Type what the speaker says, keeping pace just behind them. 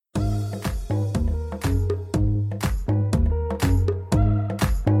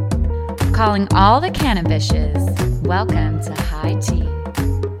Calling all the cannabishes. Welcome to High Tea.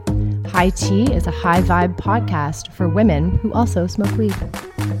 High Tea is a high vibe podcast for women who also smoke weed.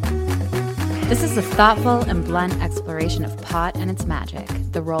 This is a thoughtful and blunt exploration of pot and its magic,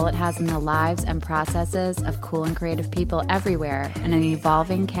 the role it has in the lives and processes of cool and creative people everywhere, and an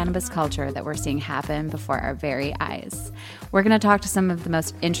evolving cannabis culture that we're seeing happen before our very eyes. We're going to talk to some of the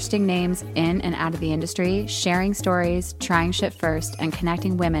most interesting names in and out of the industry, sharing stories, trying shit first, and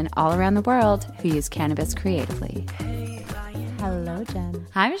connecting women all around the world who use cannabis creatively. Hello, Jen.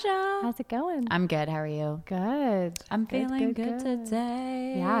 Hi, Michelle. How's it going? I'm good. How are you? Good. I'm feeling good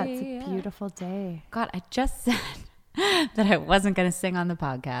today. Yeah, it's a beautiful day. God, I just said that I wasn't going to sing on the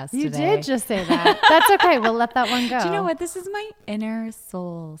podcast You today. did just say that. That's okay. We'll let that one go. Do you know what? This is my inner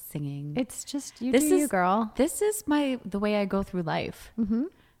soul singing. It's just you This do is- you, girl. This is the way I go through life. Mm-hmm.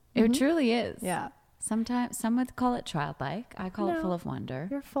 It truly is. Yeah. Sometimes some would call it childlike. I call it No. full of wonder.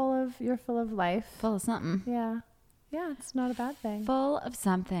 You're full of life. Full of something. Yeah. Yeah, it's not a bad thing. Full of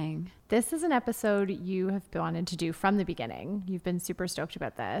something. This is an episode you have wanted to do from the beginning. You've been super stoked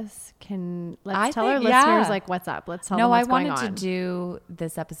about this. Let's tell our listeners like what's up. Let's tell them what's going on. I wanted to do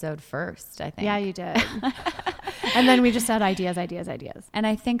this episode first, I think. Yeah, you did. And then we just had ideas. And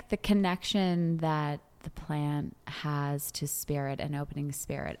I think the connection that the plant has to spirit and opening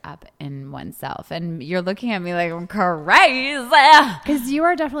spirit up in oneself. And you're looking at me like I'm crazy. Because you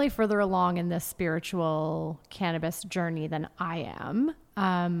are definitely further along in this spiritual cannabis journey than I am.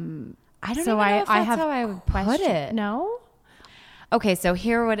 I don't know if that's how I would put it. No? Okay, so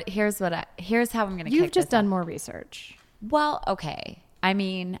here's how I'm going to You've just done more research. Well, okay. I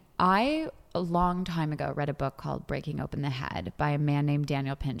mean, I a long time ago read a book called Breaking Open the Head by a man named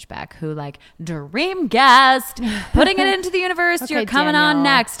Daniel Pinchbeck, who dream guest, putting it into the universe. Okay, You're coming Daniel. on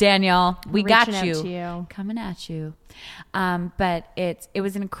next, Daniel. We got Reaching out you. to you. Coming at you. But it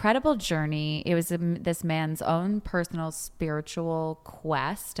was an incredible journey. It was this man's own personal spiritual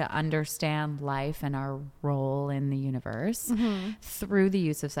quest to understand life and our role in the universe through the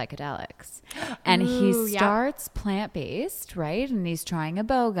use of psychedelics. And he starts plant-based, right? And he's trying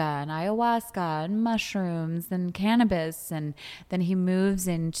iboga and ayahuasca and mushrooms and cannabis. And then he moves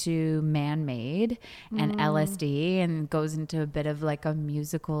into man-made and LSD and goes into a bit of a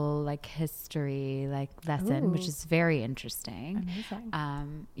musical history lesson, which is very interesting.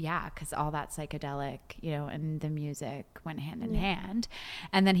 Amazing. Yeah, because all that psychedelic, and the music went hand in hand.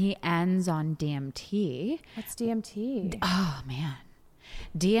 And then he ends on DMT. What's DMT? Oh, man.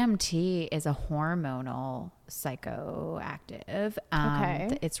 DMT is a hormonal psychoactive.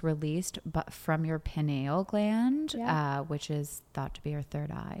 Okay. It's released from your pineal gland, Yeah. which is thought to be your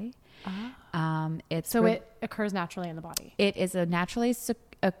third eye. It occurs naturally in the body. It is a naturally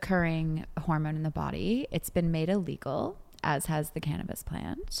occurring hormone in the body. It's been made illegal, as has the cannabis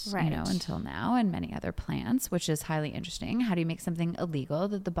plant, Right. until now, and many other plants, which is highly interesting. How do you make something illegal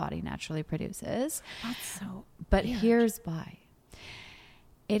that the body naturally produces? That's so But weird. here's why.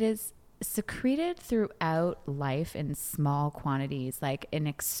 It is secreted throughout life in small quantities, like in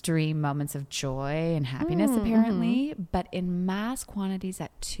extreme moments of joy and happiness, apparently, but in mass quantities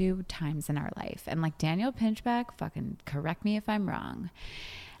at 2 times in our life. And Daniel Pinchbeck, fucking correct me if I'm wrong,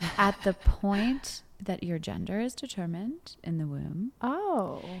 at the point that your gender is determined in the womb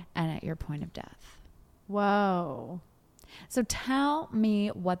Oh. and at your point of death. Whoa. So tell me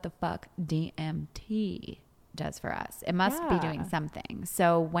what the fuck DMT does for us. It must be doing Yeah. something.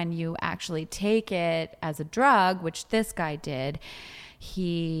 So when you actually take it as a drug, which this guy did,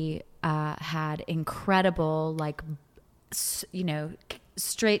 he had incredible,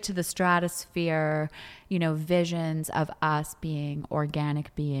 straight to the stratosphere, visions of us being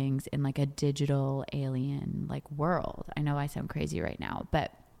organic beings in a digital alien world. I know I sound crazy right now,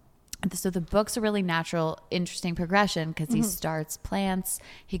 but so the book's a really natural, interesting progression because he starts plants,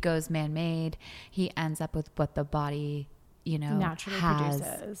 he goes man-made, he ends up with what the body, Naturally has.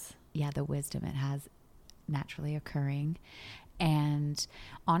 produces. Yeah, the wisdom it has naturally occurring. And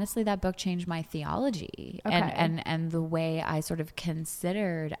honestly, that book changed my theology and the way I sort of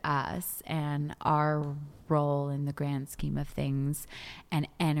considered us and our role in the grand scheme of things and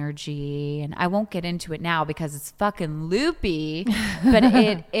energy. And I won't get into it now because it's fucking loopy, but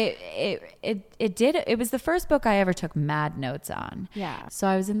it was the first book I ever took mad notes on. Yeah. So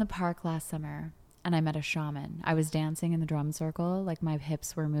I was in the park last summer and I met a shaman. I was dancing in the drum circle, my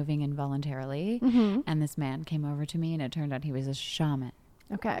hips were moving involuntarily. And this man came over to me and it turned out he was a shaman.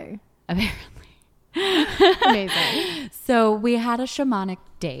 Okay. Apparently. Amazing. So we had a shamanic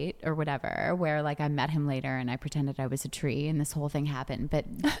date or whatever, where like I met him later and I pretended I was a tree and this whole thing happened, but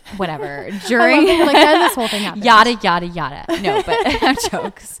whatever. During like then this whole thing happened. Yada, yada, yada. No, but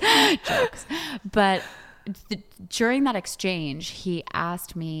jokes. But during that exchange, he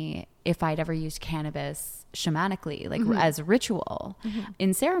asked me if I'd ever used cannabis shamanically, like as a ritual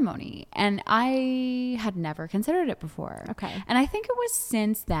in ceremony. And I had never considered it before. Okay. And I think it was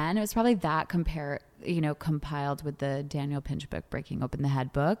since then, it was probably that compiled with the Daniel Pinch book, Breaking Open the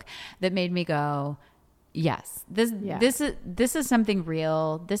Head book, that made me go, yes, this is something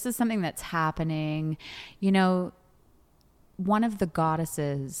real. This is something that's happening. You know, one of the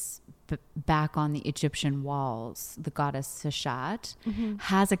goddesses back on the Egyptian walls, the goddess Seshat,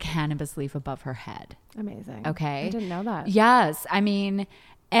 has a cannabis leaf above her head. Amazing. Okay. I didn't know that. Yes. I mean,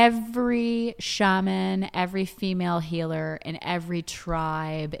 every shaman, every female healer in every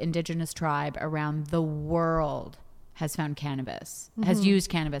tribe, indigenous tribe around the world has found cannabis, has used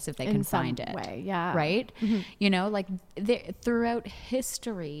cannabis if they can find it. Way, yeah. Right? You know, like throughout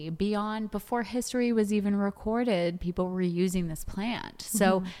history, before history was even recorded, people were using this plant.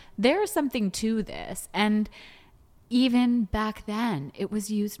 So there's something to this. And even back then, it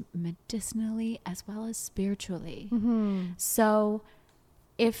was used medicinally as well as spiritually. So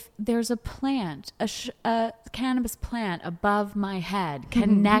if there's a plant, a cannabis plant above my head,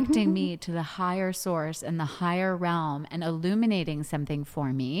 connecting me to the higher source and the higher realm and illuminating something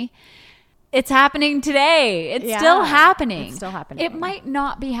for me, it's happening today. It's still happening. It's still happening. It might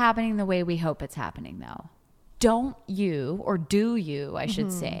not be happening the way we hope it's happening, though. Don't you, or do you, I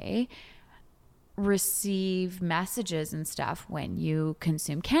should say, receive messages and stuff when you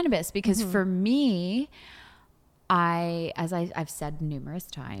consume cannabis? Because for me, as I've said numerous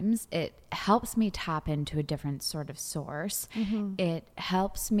times, it helps me tap into a different sort of source. It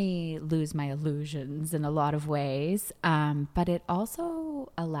helps me lose my illusions in a lot of ways. But it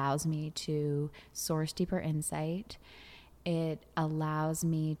also allows me to source deeper insight. It allows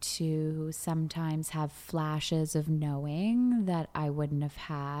me to sometimes have flashes of knowing that I wouldn't have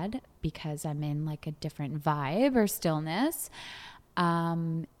had because I'm in like a different vibe or stillness.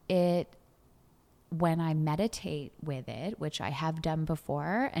 When I meditate with it, which I have done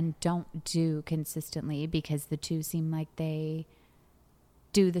before and don't do consistently because the two seem like they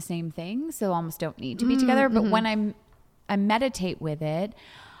do the same thing, so almost don't need to be together. But when I meditate with it,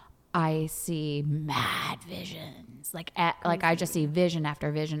 I see mad visions. Like I just see vision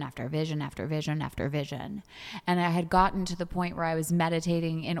after vision after vision after vision after vision. And I had gotten to the point where I was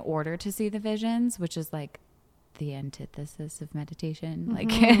meditating in order to see the visions, which is like the antithesis of meditation.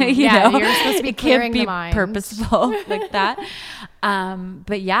 Like, you know, you're supposed to be clearing the mind. Purposeful like that.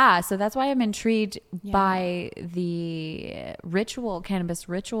 But yeah, so that's why I'm intrigued by the cannabis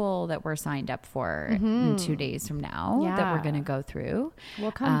ritual that we're signed up for in 2 days from now that we're going to go through.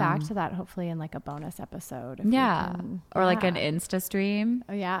 We'll come back to that hopefully in like a bonus episode. Or like an Insta stream.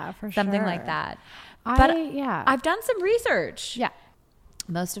 Oh yeah, for something sure. like that. But I've done some research. Yeah.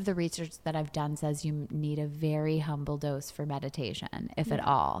 Most of the research that I've done says you need a very humble dose for meditation, if at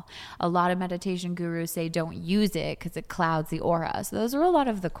all. A lot of meditation gurus say don't use it because it clouds the aura. So those are a lot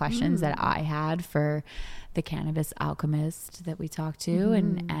of the questions that I had for the cannabis alchemist that we talked to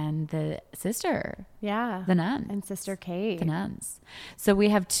and the sister. Yeah. The nun. And Sister Kate. The nuns. So we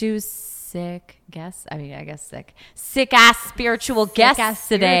have two sick guests. I mean, I guess sick ass spiritual guests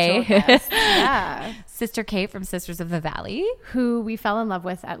today. Yeah. Sister Kate from Sisters of the Valley, who we fell in love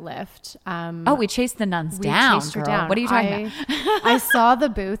with at Lyft. We chased the nuns down. Chased her down. What are you talking about? I saw the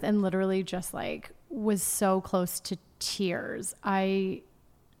booth and literally just like was so close to tears.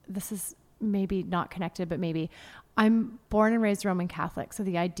 This is maybe not connected, but maybe I'm born and raised Roman Catholic. So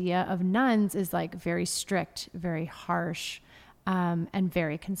the idea of nuns is like very strict, very harsh, and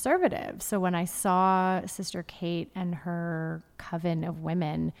very conservative. So when I saw Sister Kate and her coven of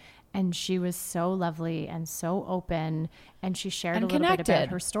women, and she was so lovely and so open, and she shared a little bit about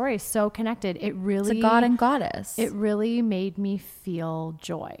her story, so connected. It really, it's a god and goddess. It really made me feel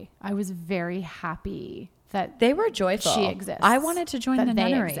joy. I was very happy that they were joyful. She exists. I wanted to join the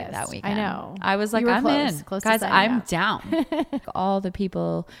nunnery that weekend. I know. I was like, I'm in. Guys, I'm down. All the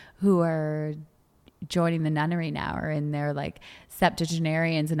people who are joining the nunnery now are in their like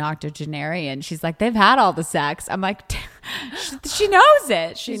septuagenarians and octogenarians. She's like, they've had all the sex. I'm like, she knows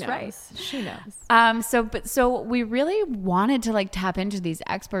it. She's right. She knows. So we really wanted to like tap into these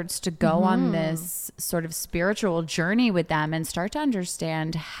experts to go on this sort of spiritual journey with them and start to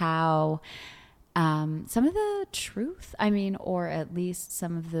understand how some of the truth, I mean, or at least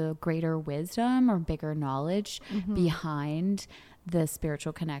some of the greater wisdom or bigger knowledge behind the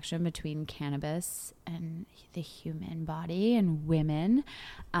spiritual connection between cannabis and the human body and women.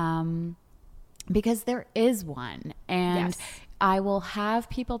 Because there is one. And I will have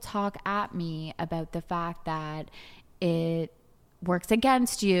people talk at me about the fact that it works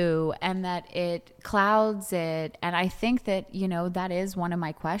against you and that it clouds it. And I think that, you know, that is one of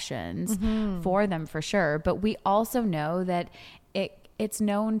my questions for them for sure. But we also know that it's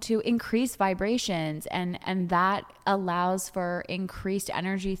known to increase vibrations, and that allows for increased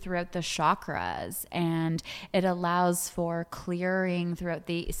energy throughout the chakras, and it allows for clearing throughout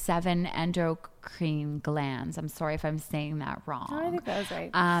the 7 endocrine glands. I'm sorry if I'm saying that wrong. Oh, I think that was right.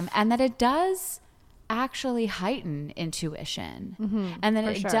 And that it does actually heighten intuition, and that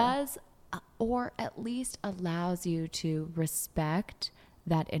it does, or at least allows you to respect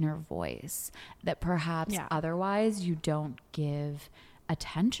that inner voice that perhaps otherwise you don't give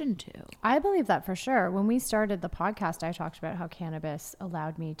attention to. I believe that for sure. When we started the podcast, I talked about how cannabis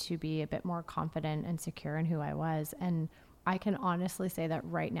allowed me to be a bit more confident and secure in who I was. And I can honestly say that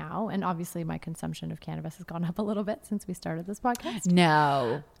right now, and obviously my consumption of cannabis has gone up a little bit since we started this podcast.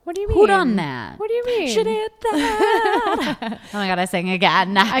 No. What do you mean? Who done that? What do you mean? Should hit that. Oh my God, I sang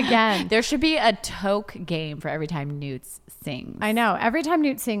again. Again. There should be a toke game for every time Newt sings. I know. Every time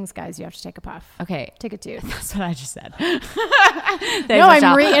Newt sings, guys, you have to take a puff. Okay. Take a toot. That's what I just said. No,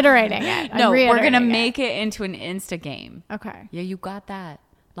 I'm reiterating it. No, we're going to make it into an Insta game. Okay. Yeah, you got that.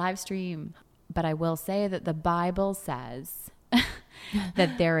 Live stream. But I will say that the Bible says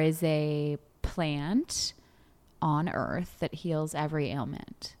that there is a plant on earth that heals every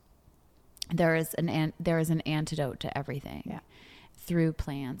ailment. There is an antidote to everything through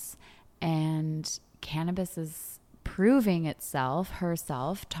plants, and cannabis is proving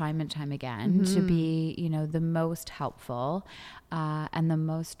herself time and time again to be, you know, the most helpful and the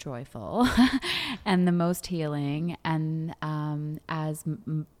most joyful and the most healing. And as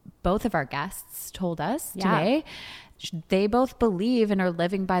both of our guests told us today, they both believe and are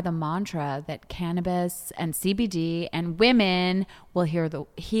living by the mantra that cannabis and CBD and women will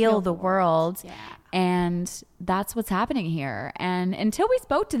heal the world. Yeah. And that's what's happening here. And until we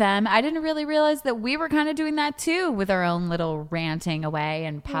spoke to them, I didn't really realize that we were kind of doing that too, with our own little ranting away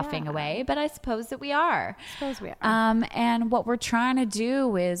and puffing away. But I suppose that we are. And what we're trying to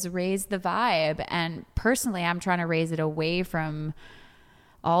do is raise the vibe. And personally, I'm trying to raise it away from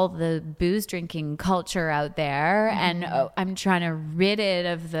all the booze drinking culture out there. And I'm trying to rid it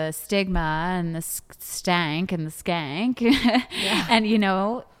of the stigma and the stank and the skank and, you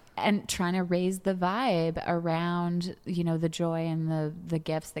know, and trying to raise the vibe around, you know, the joy and the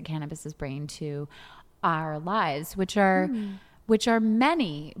gifts that cannabis is bringing to our lives, which are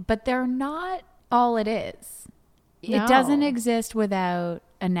many, but they're not all it is. No. It doesn't exist without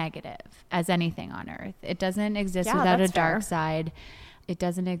a negative, as anything on earth. It doesn't exist without a dark side. It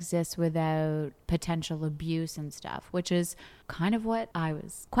doesn't exist without potential abuse and stuff, which is kind of what I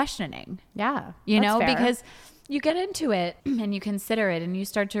was questioning. Yeah. You know, because you get into it and you consider it and you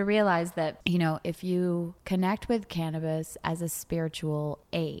start to realize that, you know, if you connect with cannabis as a spiritual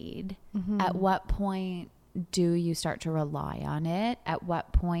aid, at what point do you start to rely on it? At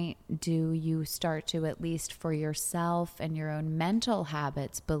what point do you start to, at least for yourself and your own mental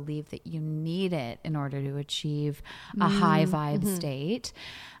habits, believe that you need it in order to achieve a high vibe state?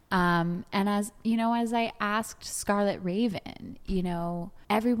 And as you know, as I asked Scarlet Raven, you know,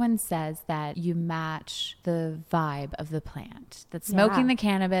 everyone says that you match the vibe of the plant, that smoking the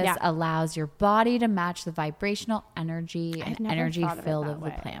cannabis allows your body to match the vibrational energy and energy field of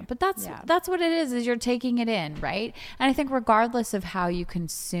the plant. But that's what it is you're taking it in, right? And I think regardless of how you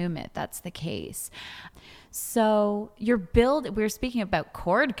consume it, that's the case. So we're speaking about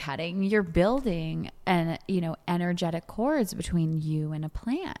cord cutting, you're building energetic cords between you and a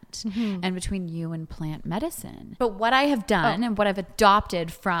plant and between you and plant medicine. But what I have done and what I've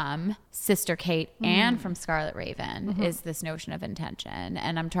adopted from Sister Kate and from Scarlet Raven is this notion of intention.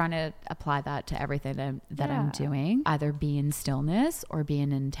 And I'm trying to apply that to everything that I'm doing, either be in stillness or be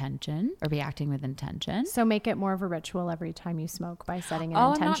in intention or be acting with intention. So make it more of a ritual every time you smoke by setting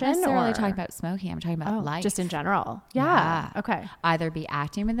an intention. I'm not necessarily talking about smoking. I'm talking about life. Just in general. Yeah. Okay. Either be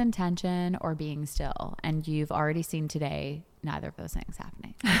acting with intention or being still. And you've already seen today neither of those things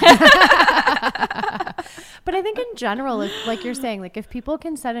happening. But I think in general, if, like you're saying, like if people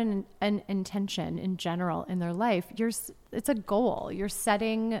can set an intention in general in their life, it's a goal. You're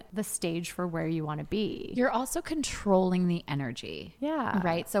setting the stage for where you want to be. You're also controlling the energy. Yeah.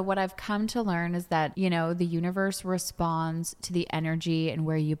 Right. So what I've come to learn is that, you know, the universe responds to the energy and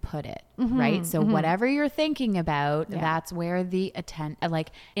where you put it. Right. So whatever you're thinking about, that's where the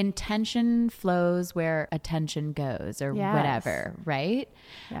intention flows where attention goes or whatever. Right.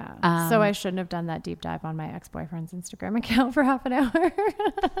 Yeah. So I shouldn't have done that deep dive on my ex-boyfriend's Instagram account for half an hour.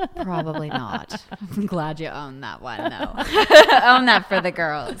 Probably not. I'm glad you own that one though. Own that for the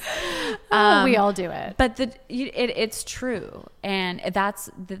girls. We all do it. But it's true. And that's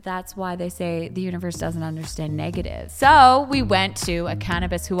why they say the universe doesn't understand negative. So we went to a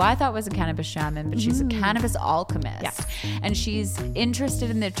cannabis who I thought was a cannabis shaman, but she's a cannabis alchemist. Yes. And she's interested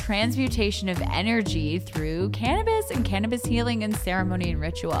in the transmutation of energy through cannabis and cannabis healing and ceremony and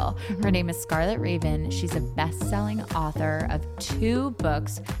ritual. Her name is Scarlett Raven. She's a best-selling author of 2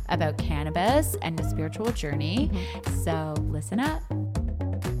 books about cannabis and the spiritual journey. So listen up.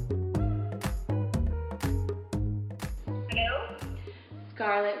 Hello?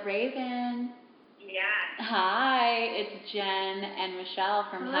 Scarlett Raven. Yeah. Hi, it's Jen and Michelle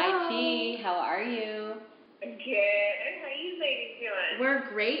from High Tea. How are you? Good. How you ladies doing? We're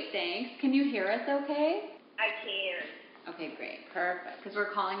great, thanks. Can you hear us okay? I can. Okay, great. Perfect. Because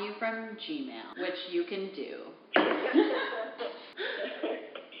we're calling you from Gmail, which you can do.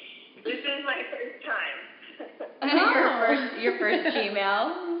 This is my first time. Your first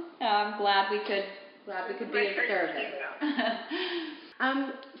Gmail. I'm glad we could be of service.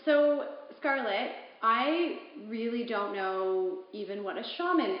 So Scarlett, I really don't know even what a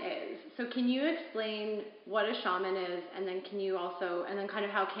shaman is. So can you explain what a shaman is, and then kind of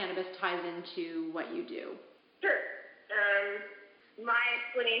how cannabis ties into what you do? Sure. My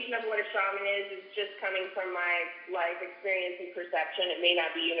explanation of what a shaman is just coming from my life experience and perception. It may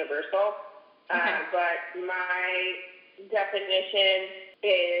not be universal, but my definition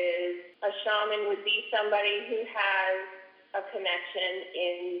is a shaman would be somebody who has a connection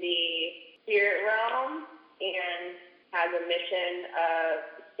in the spirit realm and has a mission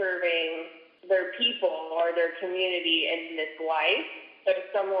of serving their people or their community in this life. So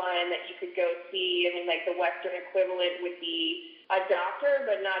someone that you could go see, I mean, like the Western equivalent would be a doctor,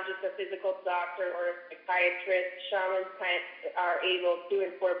 but not just a physical doctor or a psychiatrist. Shamans are able to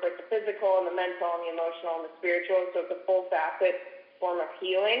incorporate the physical and the mental and the emotional and the spiritual. So it's a full facet form of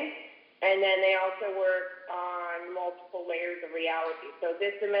healing. And then they also work on multiple layers of reality. So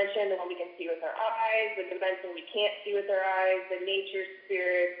this dimension, the one we can see with our eyes, the dimension we can't see with our eyes, the nature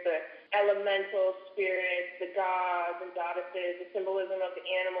spirits, the elemental spirits, the gods and goddesses, the symbolism of the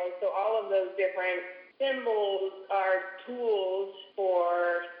animals. So all of those different symbols are tools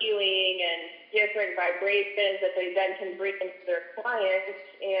for healing and different vibrations that they then can bring into their clients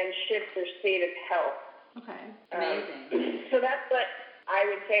and shift their state of health. Okay. Amazing. So that's what I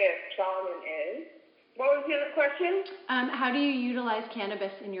would say a shaman is. What was the other question? How do you utilize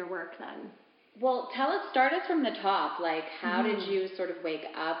cannabis in your work then? Well, start us from the top. Like, how did you sort of wake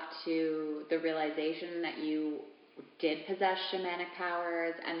up to the realization that you did possess shamanic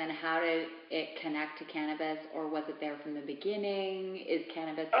powers, and then how did it connect to cannabis, or was it there from the beginning? Is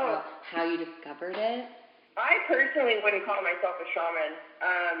cannabis how you discovered it? I personally wouldn't call myself a shaman.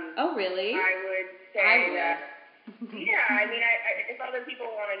 Oh, really? I would say that. Yeah, I mean, if other people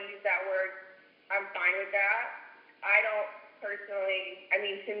want to use that word, I'm fine with that. I don't personally. I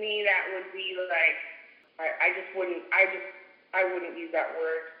mean, to me, that would be like I wouldn't use that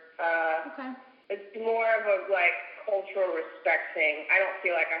word. Okay. It's more of a like cultural respect thing. I don't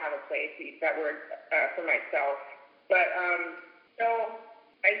feel like I have a place to use that word for myself. But so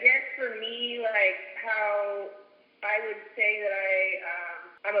I guess for me, like how I would say that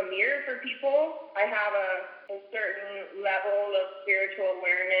I'm a mirror for people. I have a certain level of spiritual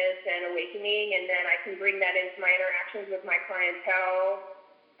awareness and awakening, and then I can bring that into my interactions with my clientele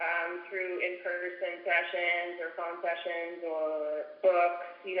through in-person sessions or phone sessions or books,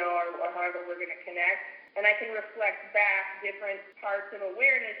 or however we're going to connect. And I can reflect back different parts of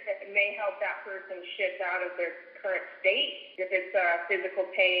awareness that may help that person shift out of their current state, if it's physical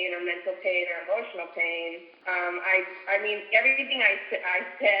pain or mental pain or emotional pain. I mean, everything I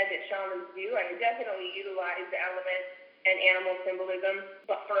said that shamans do, I definitely utilize the elements and animal symbolism.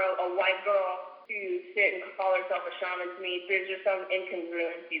 But for a white girl to sit and call herself a shaman to me. There's just some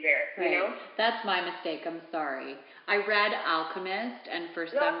incongruency there, right. you know? That's my mistake. I'm sorry. I read Alchemist and for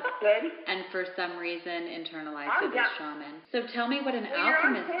some reason internalized it as shaman. So tell me what an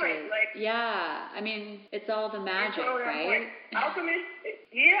alchemist is. Yeah, I mean, it's all the magic, totally right? Alchemist,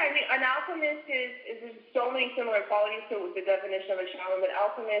 yeah, I mean, an alchemist is there's so many similar qualities to the definition of a shaman, but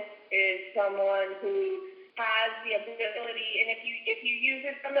alchemist is someone who has the ability, and if you use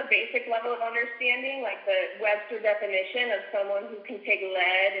it from the basic level of understanding, like the Webster definition of someone who can take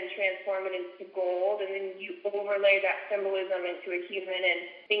lead and transform it into gold, and then you overlay that symbolism into a human and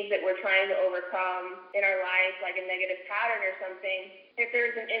things that we're trying to overcome in our life, like a negative pattern or something. If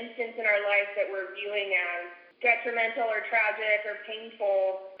there's an instance in our life that we're viewing as detrimental or tragic or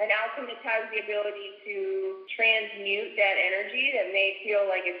painful, an alchemist has the ability to transmute that energy that may feel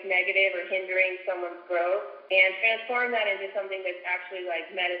like it's negative or hindering someone's growth and transform that into something that's actually like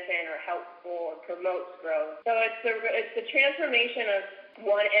medicine or helpful or promotes growth. So it's the transformation of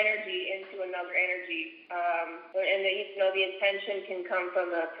one energy into another energy, and the intention can come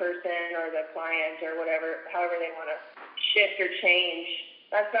from the person or the client or whatever, however they want to shift or change.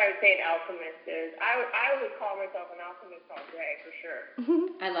 That's what I would say an alchemist is. I would call myself an alchemist all day, for sure.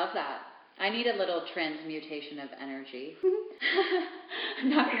 I love that. I need a little transmutation of energy.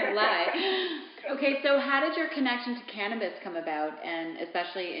 I'm not going to lie. Okay, so how did your connection to cannabis come about, and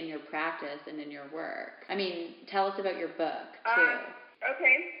especially in your practice and in your work? I mean, tell us about your book, too.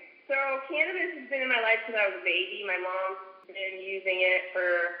 Okay, so cannabis has been in my life since I was a baby. My mom's been using it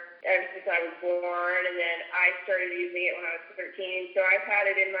ever since I was born, and then I started using it when I was 13. So I've had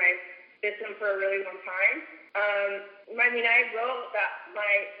it in my system for a really long time. I mean, I wrote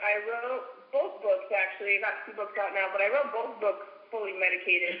both books actually. I got 2 books out now, but I wrote both books fully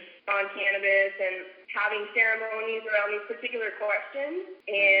medicated on cannabis and having ceremonies around these particular questions,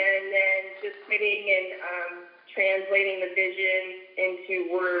 and then just sitting and translating the vision into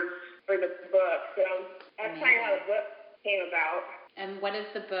words for the book. So that's kind of how the book came about. And what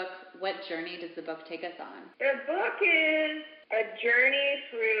journey does the book take us on? The book is a journey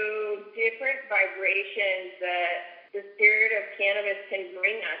through different vibrations that the spirit of cannabis can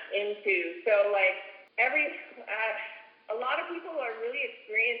bring us into. So like a lot of people are really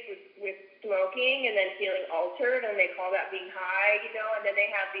experienced with smoking and then feeling altered, and they call that being high, and then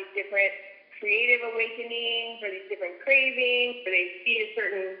they have these different creative awakenings or these different cravings, or they see a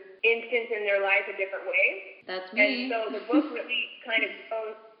certain instance in their life a different way. That's me. And so the book really kind of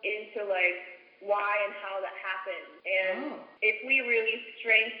goes into like why and how that happens. And if we really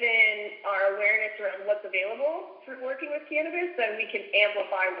strengthen our awareness around what's available for working with cannabis, then we can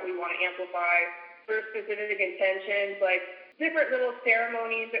amplify what we want to amplify for specific intentions, like different little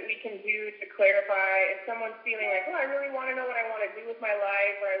ceremonies that we can do to clarify. If someone's feeling like, I really want to know what I want to do with my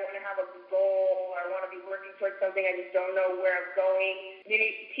life, or I want to have a goal, or I want to be working towards something, I just don't know where I'm going.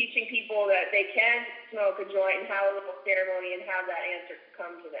 Maybe teaching people that they can smoke a joint and have a little ceremony and have that answer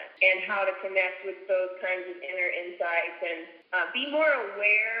come to them, and how to connect with those kinds of inner insights and be more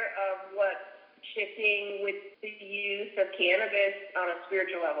aware of what's shifting with the use of cannabis on a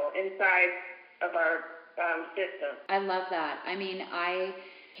spiritual level inside of our system. I love that. I mean,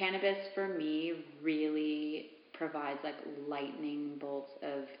 cannabis for me really provides like lightning bolts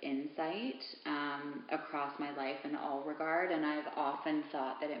of insight across my life in all regard, and I've often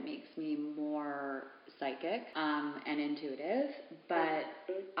thought that it makes me more psychic and intuitive, but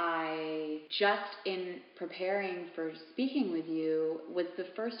I just in preparing for speaking with you was the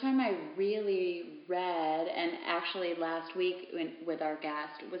first time I really read, and actually last week with our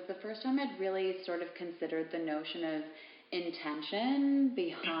guest was the first time I'd really sort of considered the notion of intention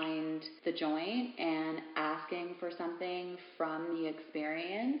behind the joint and asking for something from the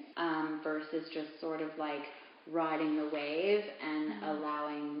experience versus just sort of like riding the wave and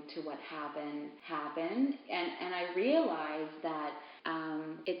allowing to what happened happen. And I realized that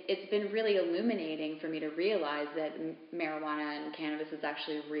it's been really illuminating for me to realize that marijuana and cannabis is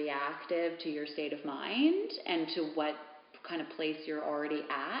actually reactive to your state of mind and to what kind of place you're already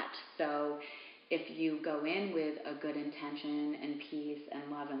at. So if you go in with a good intention and peace and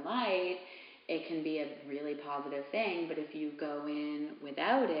love and light, it can be a really positive thing. But if you go in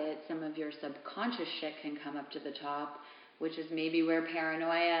without it, some of your subconscious shit can come up to the top, which is maybe where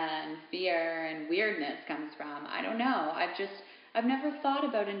paranoia and fear and weirdness comes from. I don't know. I've never thought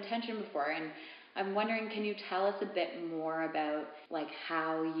about intention before, and I'm wondering, can you tell us a bit more about like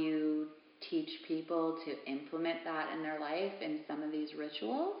how you teach people to implement that in their life in some of these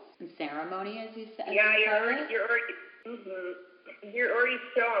rituals and ceremony, as you said? Yeah, you're already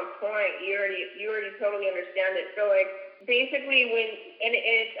so on point. You already totally understand it. So like basically and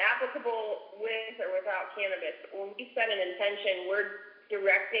it's applicable with or without cannabis. When we set an intention, we're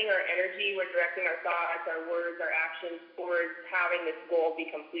directing our energy, we're directing our thoughts, our words, our actions towards having this goal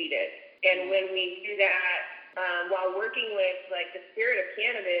be completed. And when we do that, while working with like the spirit of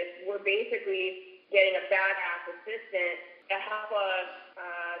cannabis, we're basically getting a badass assistant to help us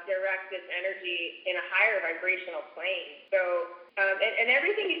direct this energy in a higher vibrational plane. So, and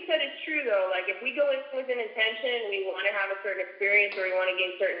everything you said is true though. Like if we go in with an intention, we want to have a certain experience or we want to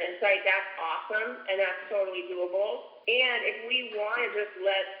gain certain insight, that's awesome and that's totally doable. And if we want to just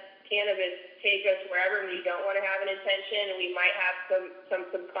let cannabis take us wherever and we don't want to have an intention and we might have some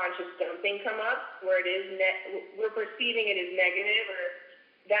subconscious dumping come up where it is we're perceiving it as negative, or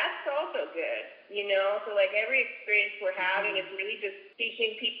that's also good, you know? So like every experience we're having is really just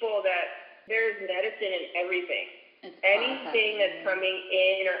teaching people that there's medicine in everything. Anything that's coming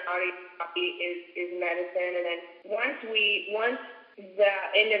in or out of your body is medicine. And then once the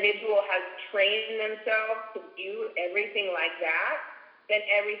individual has trained themselves to view everything like that, then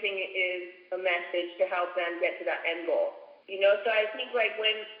everything is a message to help them get to that end goal. You know, so I think like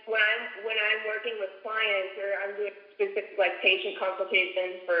when I'm working with clients or I'm doing specific like patient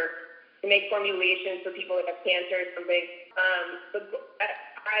consultations to make formulations for people that have cancer or something,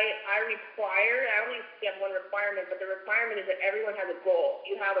 I only have one requirement, but the requirement is that everyone has a goal.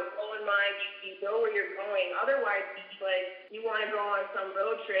 You have a goal in mind, you know where you're going. Otherwise, it's like you want to go on some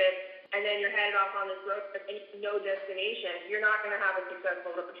road trip and then you're headed off on this road trip and no destination. You're not going to have a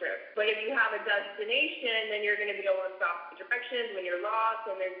successful road trip. But if you have a destination, then you're going to be able to stop the directions when you're lost,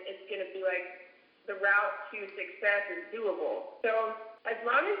 and it's going to be like the route to success is doable. So as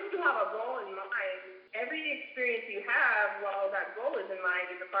long as you have a goal in mind, every experience you have while that goal is in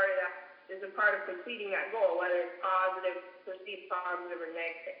mind is a part of completing that goal, whether it's positive, perceived positive or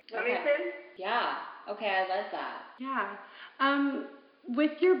negative. Does that make sense? Yeah. Okay, I love that. Yeah.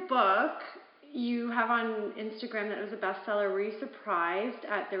 With your book, you have on Instagram that it was a bestseller. Were you surprised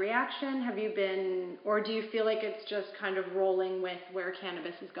at the reaction? Have you been, or do you feel like it's just kind of rolling with where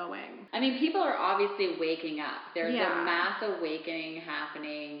cannabis is going? I mean, people are obviously waking up. There's a mass awakening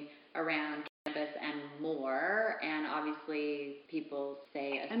happening around cannabis and more, and obviously people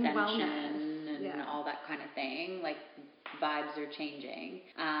say ascension and all that kind of thing. Like vibes are changing.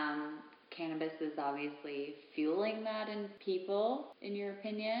 Cannabis is obviously fueling that in people, in your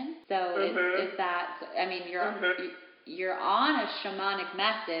opinion. So is that, I mean, you're on a shamanic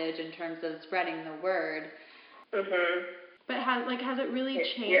message in terms of spreading the word. But has it really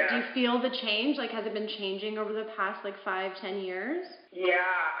changed? Yeah. Do you feel the change? Like, has it been changing over the past 5-10 years? I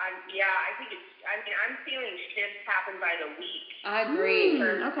think I'm feeling shifts happen by the week. I agree.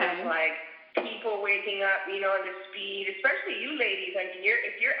 Okay. Like people waking up, you know, to speed, especially you ladies. I mean,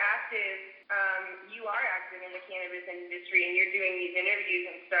 if you're active, you are active in the cannabis industry and you're doing these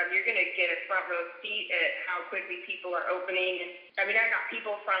interviews and stuff, you're going to get a front row seat at how quickly people are opening. I mean, I got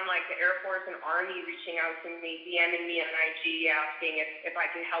people from like the Air Force and Army reaching out to me, DMing me on IG, asking if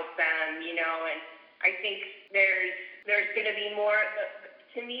I can help them, you know, and I think there's going to be more.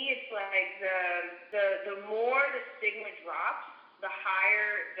 To me, it's like the more the stigma drops, the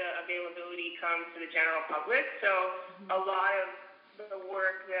higher the availability comes to the general public. So a lot of the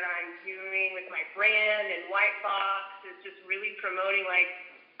work that I'm doing with my brand and White Fox is just really promoting like,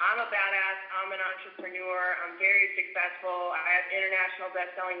 I'm a badass, I'm an entrepreneur, I'm very successful, I have international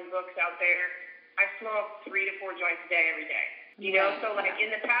best-selling books out there. I smoke 3 to 4 joints a day every day. You know, so like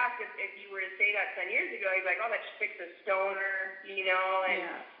in the past, if you were to say that 10 years ago, you'd be like, oh, that chick's a stoner, you know,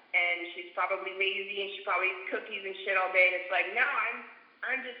 and she's probably lazy and she probably eats cookies and shit all day. And it's like, no,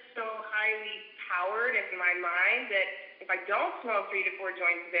 I'm just so highly powered in my mind that if I don't smoke 3 to 4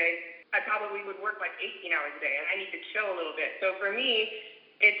 joints a day, I probably would work like 18 hours a day, and I need to chill a little bit. So for me,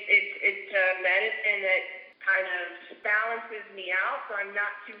 it's a medicine that kind of balances me out, so I'm not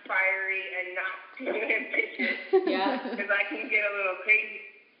too fiery and not too ambitious. Yeah. Because I can get a little crazy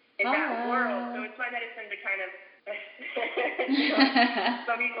in that world. So it's my medicine to kind of.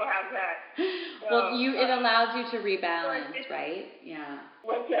 Some people have that. So, well, it allows you to rebalance, right? Yeah.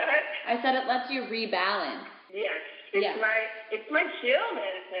 What's that? I said it lets you rebalance. Yes. It's my chill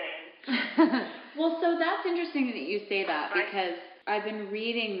medicine. Well, so that's interesting that you say that, because I've been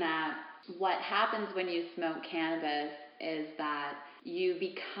reading that what happens when you smoke cannabis is that you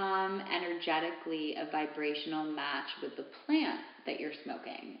become energetically a vibrational match with the plant that you're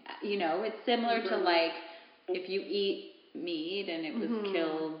smoking. You know, it's similar to like if you eat meat and it was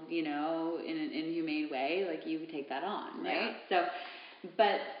killed, you know, in an inhumane way, like you take that on, right? Yeah.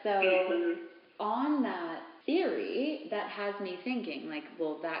 So on that theory that has me thinking, like,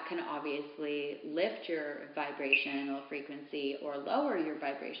 well, that can obviously lift your vibrational frequency or lower your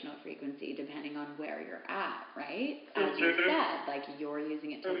vibrational frequency depending on where you're at, right? As you said, like, you're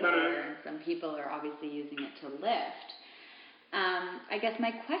using it to lower, and some people are obviously using it to lift. I guess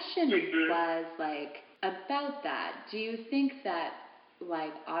my question was, like, about that. Do you think that,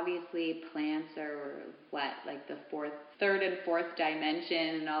 like, obviously plants are what, like the third and fourth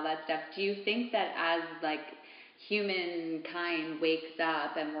dimension and all that stuff. Do you think that as, like, humankind wakes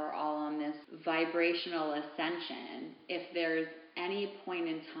up and we're all on this vibrational ascension, if there's any point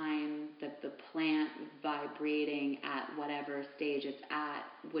in time that the plant vibrating at whatever stage it's at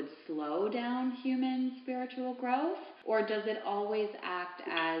would slow down human spiritual growth? Or does it always act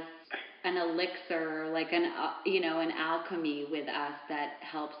as an elixir, like an alchemy with us that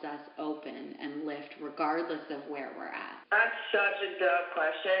helps us open and lift regardless of where we're at? That's such a dope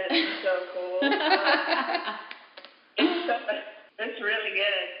question. It's so cool. It's really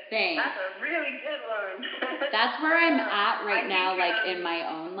good. Thanks. That's a really good one. That's where I'm at right now, like, in my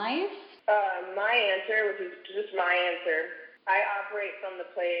own life. My answer, which is just my answer, I operate from the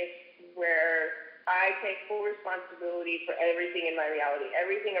place where I take full responsibility for everything in my reality.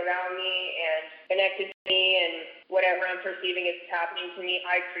 Everything around me and connected to me and whatever I'm perceiving is happening to me,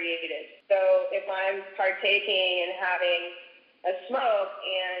 I created. So if I'm partaking and having a smoke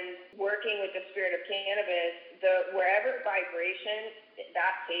and working with the spirit of cannabis, wherever vibration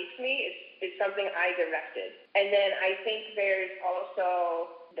that takes me is something I directed. And then I think there's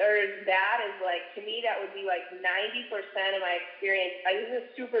that is like, to me, that would be like 90% of my experience. This is a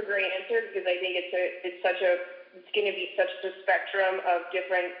super great answer because I think it's going to be such a spectrum of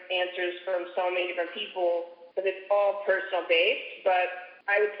different answers from so many different people because it's all personal based. But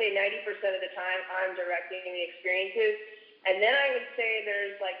I would say 90% of the time I'm directing the experiences. And then I would say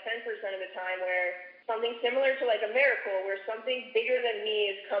there's like 10% of the time where something similar to like a miracle, where something bigger than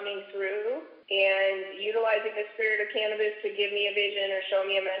me is coming through and utilizing the spirit of cannabis to give me a vision or show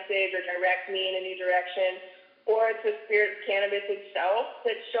me a message or direct me in a new direction. Or it's the spirit of cannabis itself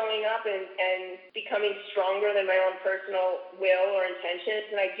that's showing up and becoming stronger than my own personal will or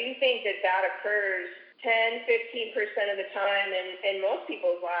intentions. And I do think that occurs 10, 15% of the time in most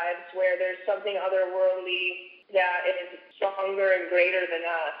people's lives where there's something otherworldly that is stronger and greater than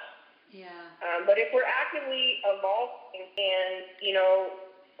us. Yeah. But if we're actively evolving and,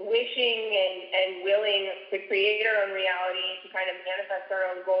 wishing and willing to create our own reality, to kind of manifest our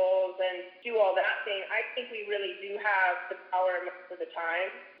own goals and do all that thing, I think we really do have the power most of the time.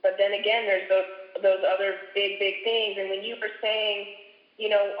 But then again, there's those other big things. And when you were saying,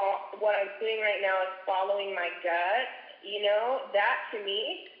 what I'm doing right now is following my gut, that to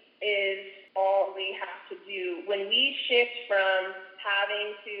me is all we have to do. When we shift from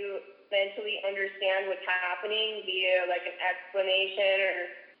having to mentally understand what's happening via like an explanation or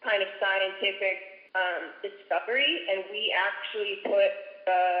kind of scientific discovery, and we actually put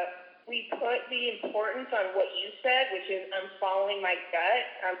the importance on what you said, which is I'm following my gut.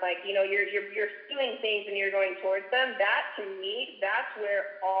 I'm like, you're feeling things and you're going towards them. That to me, that's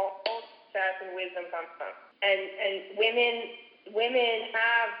where all success and wisdom comes from. And women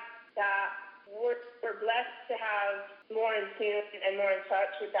have that. We're blessed to have more in tune and more in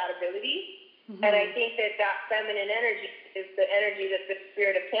touch with that ability. Mm-hmm. And I think that feminine energy is the energy that the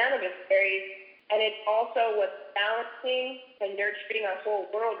spirit of cannabis carries. And it's also what's balancing and nurturing our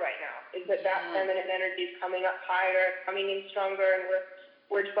whole world right now, is that feminine energy is coming up higher, coming in stronger, and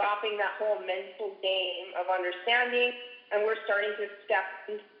we're dropping that whole mental game of understanding. And we're starting to step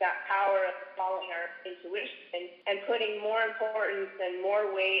into that power of following our intuition and putting more importance and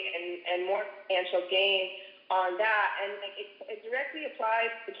more weight and more financial gain on that. And like it directly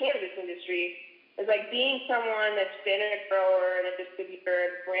applies to the cannabis industry. It's like being someone that's been a grower and a distributor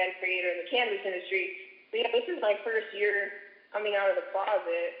and brand creator in the cannabis industry. But this is my first year coming out of the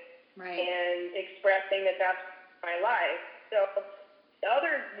closet and expressing that that's my life. So the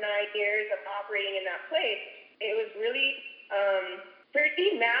other 9 years of operating in that place, it was really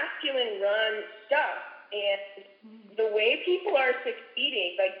pretty masculine run stuff. And the way people are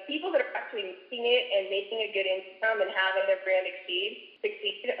succeeding, like people that are actually making it and making a good income and having their brand succeed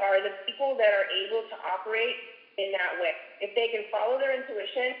are the people that are able to operate in that way. If they can follow their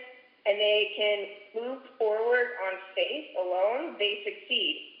intuition and they can move forward on faith alone, they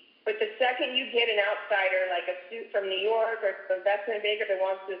succeed. But the second you get an outsider like a suit from New York or an investment banker that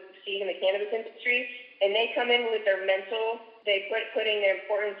wants to succeed in the cannabis industry, and they come in with their putting their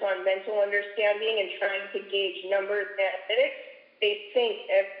importance on mental understanding and trying to gauge numbers and analytics, they sink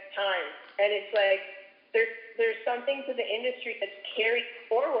every time. And it's like, there's something to the industry that's carried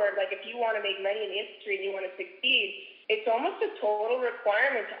forward. Like if you want to make money in the industry and you want to succeed, it's almost a total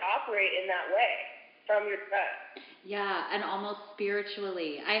requirement to operate in that way from your gut. Yeah, and almost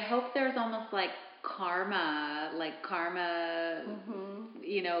spiritually. I hope there's almost like karma,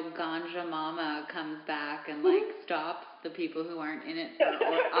 you know, ganja mama comes back and like stops the people who aren't in it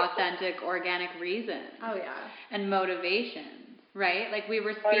for authentic, organic reasons. Oh yeah. And motivations, right? Like we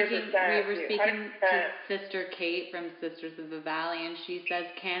were speaking to Sister Kate from Sisters of the Valley, and she says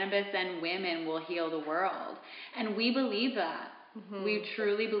cannabis and women will heal the world. And we believe that. We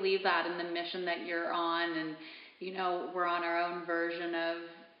truly believe that in the mission that you're on, and you know, we're on our own version of,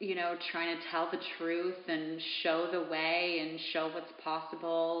 you know, trying to tell the truth and show the way and show what's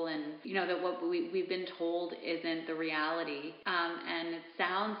possible, and, you know, that what we've been told isn't the reality. And it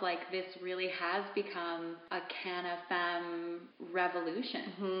sounds like this really has become a Canna-Femme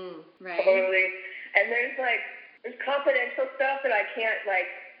revolution, right? Totally. And there's confidential stuff that I can't, like,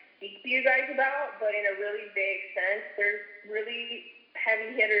 speak to you guys about, but in a really vague sense, there's really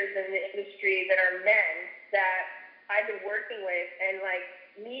heavy hitters in the industry that are men that I've been working with, and like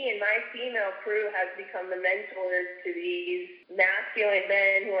me and my female crew has become the mentors to these masculine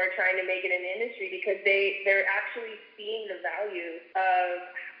men who are trying to make it in the industry, because they're actually seeing the value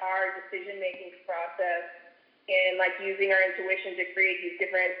of our decision-making process and like using our intuition to create these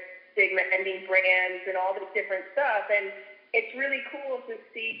different stigma-ending brands and all this different stuff. And it's really cool to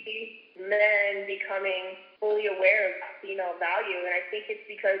see men becoming fully aware of female value, and I think it's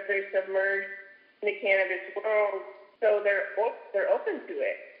because they're submerged in the cannabis world, so they're open to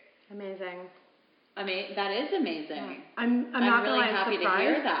it. Amazing. I mean, that is amazing. I'm not really gonna lie, happy surprised. to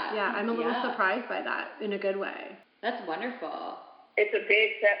hear that. Yeah, I'm a little surprised by that in a good way. That's wonderful. It's a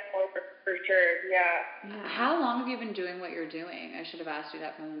big step forward for sure. Yeah. How long have you been doing what you're doing? I should have asked you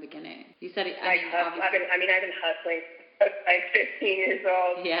that from the beginning. You said I've been hustling. Like 15 years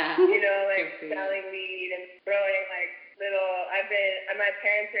old. Yeah. You know, like selling weed and growing like little. My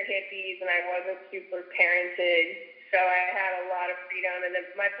parents are hippies, and I wasn't super parented, so I had a lot of freedom. And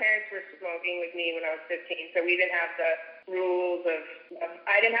my parents were smoking with me when I was 15, so we didn't have the rules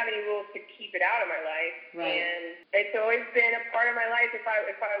I didn't have any rules to keep it out of my life. Right. And it's always been a part of my life. If I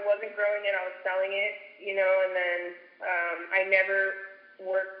wasn't growing it, I was selling it, you know. And then I never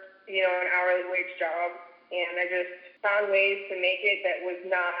worked, you know, an hourly wage job, and I just found ways to make it that was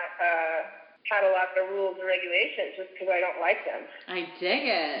not had a lot of rules and regulations, just because I don't like them. I dig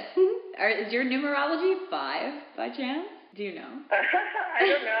it. Is your numerology 5 by chance? Do you know? I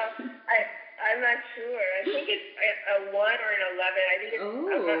don't know. I'm not sure. I think it's a 1 or an 11. I think it's,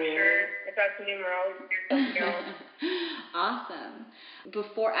 I'm not sure if that's numerology or something else. Awesome.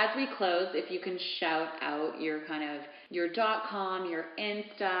 As we close, if you can shout out your your .com, your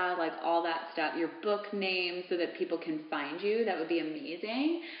Insta, like all that stuff, your book name, so that people can find you, that would be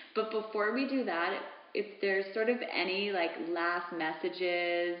amazing. But before we do that, if there's sort of any like last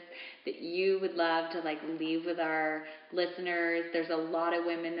messages that you would love to like leave with our listeners. There's a lot of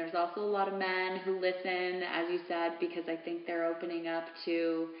women, there's also a lot of men who listen, as you said, because I think they're opening up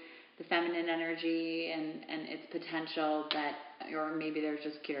to the feminine energy and its potential, or maybe they're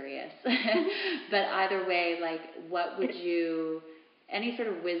just curious. But either way, like, what would any sort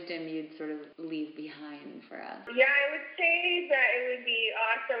of wisdom you'd sort of leave behind for us? Yeah, I would say that it would be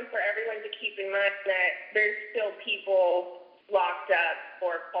awesome for everyone to keep in mind that there's still people locked up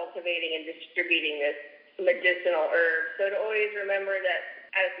for cultivating and distributing this medicinal herb. So to always remember that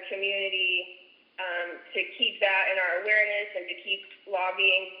as a community, to keep that in our awareness and to keep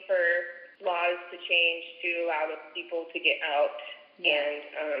lobbying for laws to change to allow those people to get out. Yeah.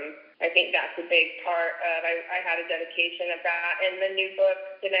 And I think that's a big part of, I had a dedication of that in the new book,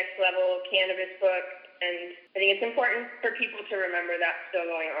 The Next Level Cannabis book, and I think it's important for people to remember that's still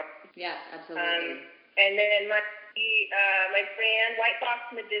going on. Yeah, absolutely. And then my brand, White Fox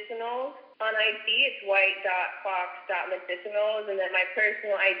Medicinals, on IG, it's white.fox.medicinals, and then my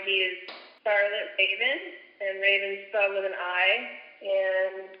personal IG is Charlotte Raven, and Raven spelled with an I.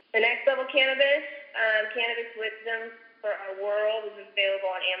 And The Next Level Cannabis, Cannabis Wisdom for Our World, is available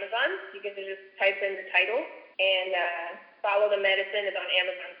on Amazon. You can just type in the title, and Follow the Medicine is on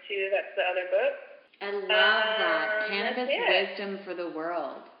Amazon too. That's the other book. I love that. Cannabis Wisdom for the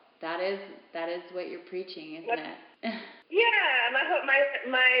World. That is what you're preaching, isn't it? Yeah,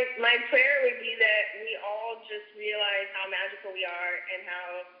 my prayer would be that we all just realize how magical we are and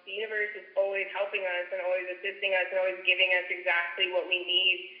how the universe is always helping us and always assisting us and always giving us exactly what we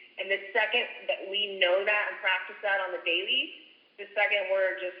need. And the second that we know that and practice that on the daily, the second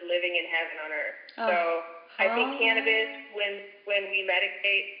we're just living in heaven on earth. So I think cannabis, when we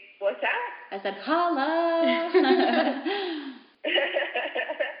meditate What's that? I said, holla.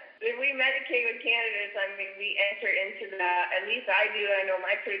 If we medicate with cannabis, I mean, we enter into that, at least I do, I know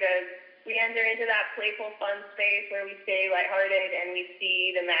my crew does, we enter into that playful, fun space where we stay lighthearted and we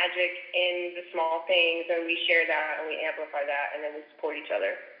see the magic in the small things, and we share that and we amplify that, and then we support each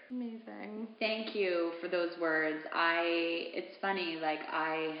other. Amazing. Thank you for those words. It's funny, like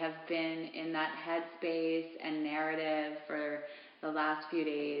I have been in that headspace and narrative for the last few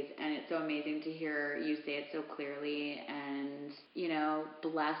days, and it's so amazing to hear you say it so clearly and, you know,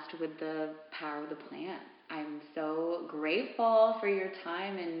 blessed with the power of the plant. I'm so grateful for your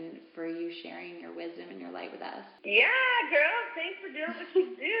time and for you sharing your wisdom and your light with us. Yeah, girl. Thanks for doing what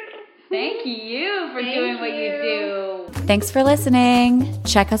you do. Thank you for doing what you do. Thanks for listening.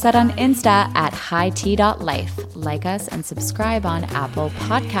 Check us out on Insta at hightea.life. Like us and subscribe on Apple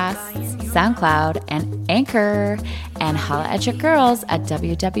Podcasts, SoundCloud, and Anchor. And holla at your girls at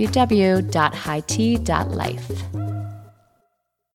www.hightea.life.